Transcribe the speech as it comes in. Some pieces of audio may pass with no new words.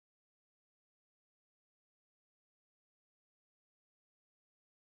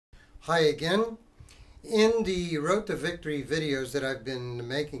Hi again. In the Road to Victory videos that I've been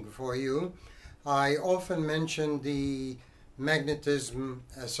making for you, I often mention the Magnetism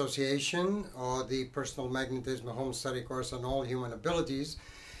Association or the Personal Magnetism Home Study Course on All Human Abilities,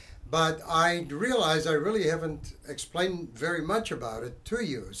 but I realize I really haven't explained very much about it to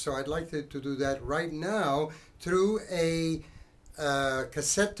you, so I'd like to do that right now through a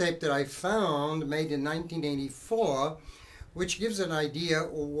cassette tape that I found made in 1984, which gives an idea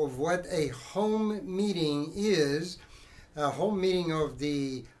of what a home meeting is, a home meeting of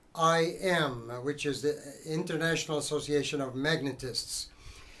the IM, which is the International Association of Magnetists.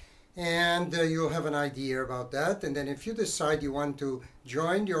 And you'll have an idea about that. And then if you decide you want to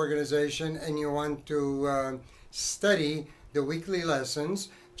join the organization and you want to study the weekly lessons,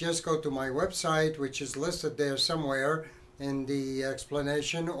 just go to my website, which is listed there somewhere in the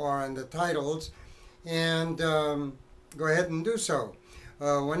explanation or in the titles, and go ahead and do so.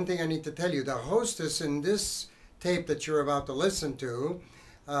 One thing I need to tell you, the hostess in this tape that you're about to listen to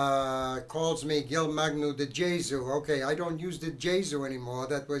calls me Gil Magno de Jesu. Okay, I don't use the Jesu anymore.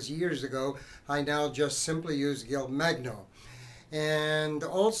 That was years ago. I now just simply use Gil Magno. And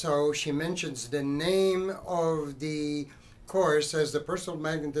also she mentions the name of the course as the Personal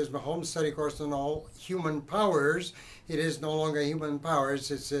Magnetism Home Study Course on All Human Powers. It is no longer human powers,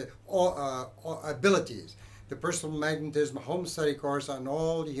 it's all abilities. The Personal Magnetism Home Study Course on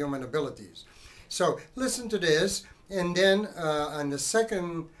All Human Abilities. So listen to this, and then on the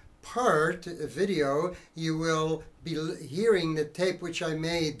second part video, you will be hearing the tape which I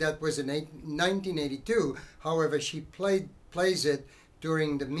made that was in 1982. However, she plays it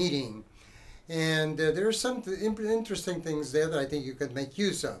during the meeting. And there are some interesting things there that I think you could make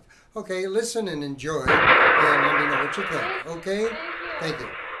use of. Okay, listen and enjoy, and let me know what you think. Okay? Thank you.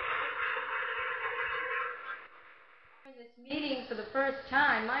 In this meeting for the first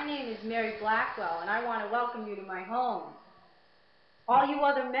time, my name is Mary Blackwell, and I want to welcome you to my home. All you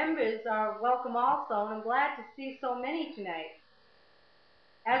other members are welcome also, and I'm glad to see so many tonight.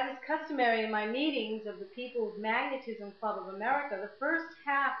 As is customary in my meetings of the People's Magnetism Club of America, the first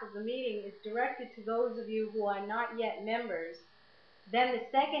half of the meeting is directed to those of you who are not yet members. Then the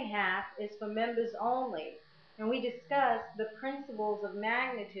second half is for members only, and we discuss the principles of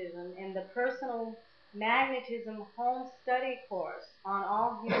magnetism in the Personal Magnetism Home Study Course on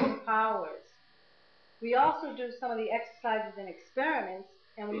All Human Powers. We also do some of the exercises and experiments,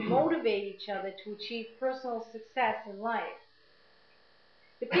 and we motivate each other to achieve personal success in life.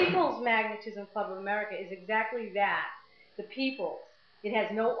 The People's Magnetism Club of America is exactly that, the people's. It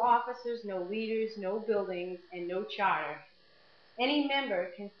has no officers, no leaders, no buildings, and no charter. Any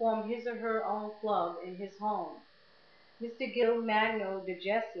member can form his or her own club in his home. Mr. Gil Magno de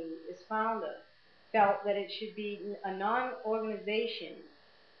Jesu, its founder, felt that it should be a non-organization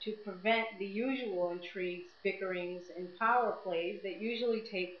to prevent the usual intrigues, bickerings, and power plays that usually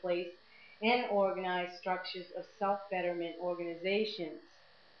take place in organized structures of self-betterment organizations.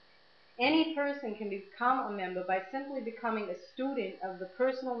 Any person can become a member by simply becoming a student of the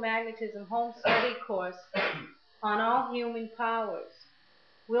Personal Magnetism Home Study Course on All Human Powers.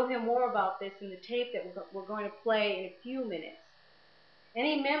 We'll hear more about this in the tape that we're going to play in a few minutes.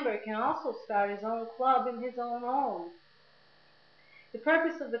 Any member can also start his own club in his own home. The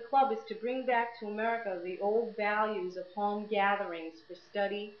purpose of the club is to bring back to America the old values of home gatherings for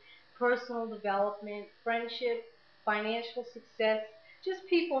study, personal development, friendship, financial success, just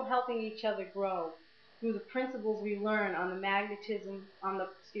people helping each other grow through the principles we learn on the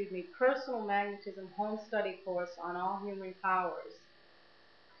Personal Magnetism Home Study Course on All Human Powers.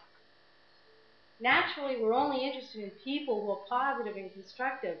 Naturally, we're only interested in people who are positive and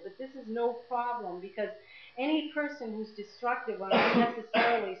constructive, but this is no problem because any person who's destructive or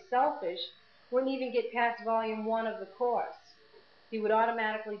unnecessarily selfish wouldn't even get past Volume 1 of the course. He would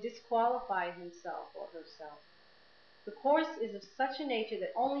automatically disqualify himself or herself. The course is of such a nature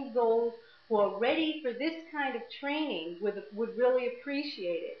that only those who are ready for this kind of training would really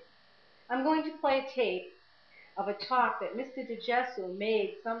appreciate it. I'm going to play a tape of a talk that Mr. de Jesu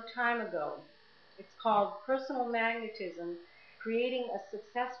made some time ago. It's called Personal Magnetism, Creating a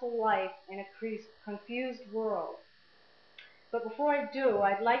Successful Life in a Confused World. But before I do,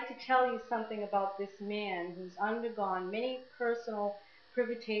 I'd like to tell you something about this man who's undergone many personal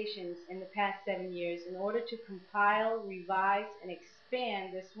privations in the past 7 years in order to compile, revise, and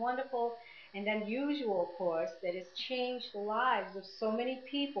expand this wonderful and unusual course that has changed the lives of so many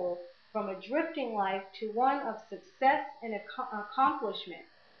people from a drifting life to one of success and accomplishment.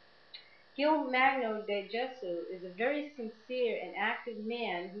 Gil Magno de Jesu is a very sincere and active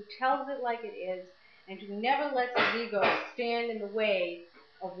man who tells it like it is and who never lets his ego stand in the way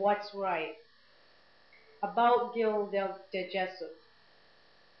of what's right. About Gil de Jesus.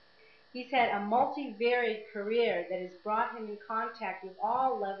 He's had a multivariate career that has brought him in contact with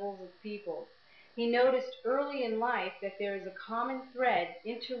all levels of people. He noticed early in life that there is a common thread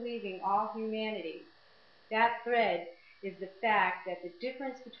interweaving all humanity. That thread is the fact that the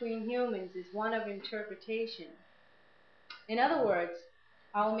difference between humans is one of interpretation. In other words,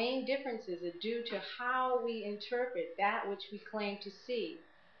 our main differences are due to how we interpret that which we claim to see.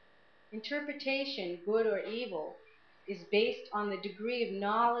 Interpretation, good or evil, is based on the degree of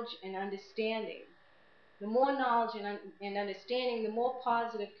knowledge and understanding. The more knowledge and understanding, the more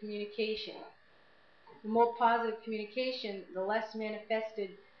positive communication. The more positive communication, the less manifested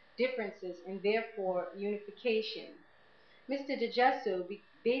differences and therefore unification. Mr. DeGeso's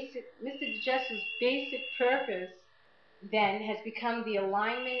basic purpose then has become the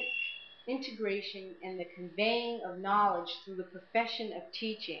alignment, integration, and the conveying of knowledge through the profession of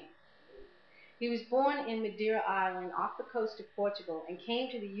teaching. He was born in Madeira Island off the coast of Portugal and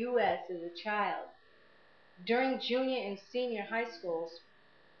came to the U.S. as a child. During junior and senior high schools,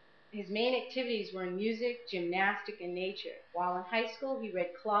 his main activities were in music, gymnastics, and nature. While in high school, he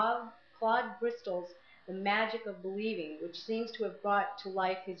read Claude Bristol's The Magic of Believing, which seems to have brought to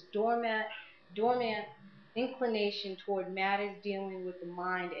life his dormant inclination toward matters dealing with the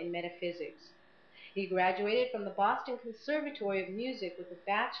mind and metaphysics. He graduated from the Boston Conservatory of Music with a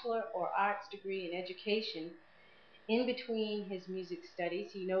Bachelor or Arts degree in education. In between his music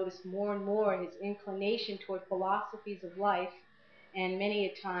studies, he noticed more and more his inclination toward philosophies of life, and many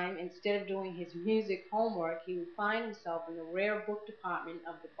a time, instead of doing his music homework, he would find himself in the rare book department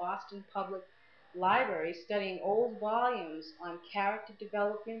of the Boston Public Library studying old volumes on character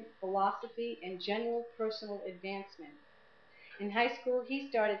development, philosophy, and general personal advancement. In high school, he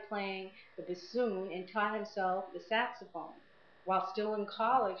started playing the bassoon and taught himself the saxophone. While still in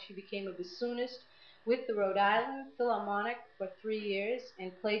college, he became a bassoonist with the Rhode Island Philharmonic for 3 years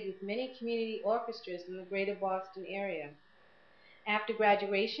and played with many community orchestras in the greater Boston area. After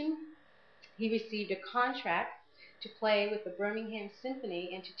graduation, he received a contract to play with the Birmingham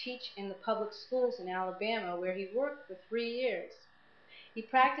Symphony and to teach in the public schools in Alabama, where he worked for 3 years. He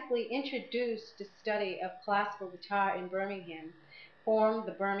practically introduced the study of classical guitar in Birmingham, formed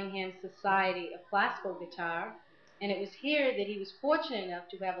the Birmingham Society of Classical Guitar, and it was here that he was fortunate enough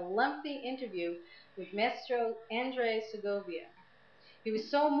to have a lengthy interview with Maestro Andre Segovia. He was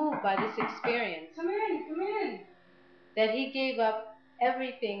so moved by this experience that he gave up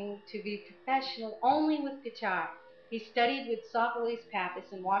everything to be professional only with guitar. He studied with Sophocles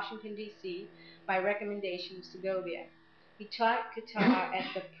Pappas in Washington, D.C. by recommendation of Segovia. He taught guitar at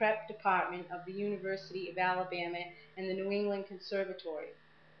the prep department of the University of Alabama and the New England Conservatory.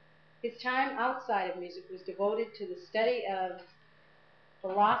 His time outside of music was devoted to the study of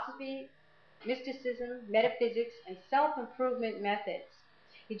philosophy, mysticism, metaphysics, and self-improvement methods.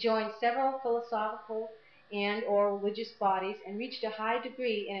 He joined several philosophical and/or religious bodies and reached a high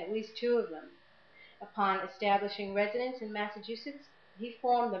degree in at least 2 of them. Upon establishing residence in Massachusetts, he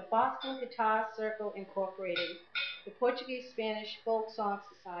formed the Boston Guitar Circle Incorporated, the Portuguese-Spanish Folk Song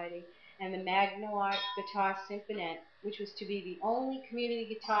Society, and the Magno Guitar Symphonette, which was to be the only community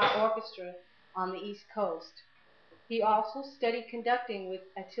guitar orchestra on the East Coast. He also studied conducting with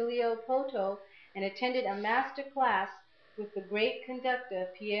Attilio Poto and attended a master class with the great conductor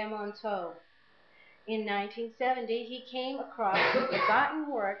Pierre Monteau. In 1970, he came across the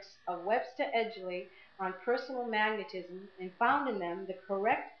forgotten works of Webster Edgley on personal magnetism and found in them the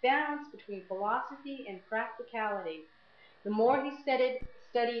correct balance between philosophy and practicality. The more he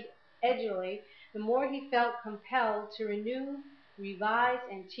studied Edgley, the more he felt compelled to renew, revise,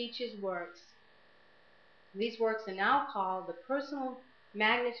 and teach his works. These works are now called the Personal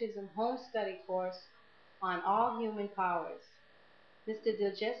Magnetism Home Study Course on All Human Powers. Mr.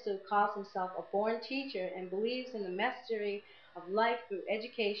 DeGeso calls himself a born teacher and believes in the mastery of life through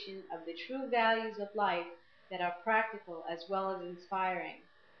education of the true values of life that are practical as well as inspiring.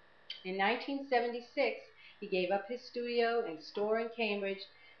 In 1976, he gave up his studio and store in Cambridge,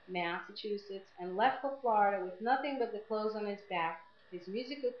 Massachusetts, and left for Florida with nothing but the clothes on his back, his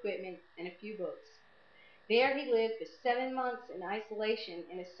music equipment, and a few books. There he lived for 7 months in isolation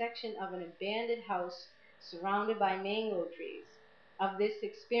in a section of an abandoned house surrounded by mango trees. Of this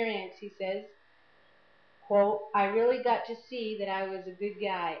experience, he says, quote, "I really got to see that I was a good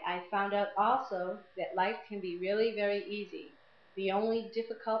guy. I found out also that life can be really very easy. The only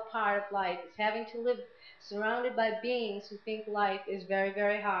difficult part of life is having to live surrounded by beings who think life is very,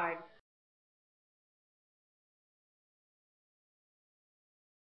 very hard.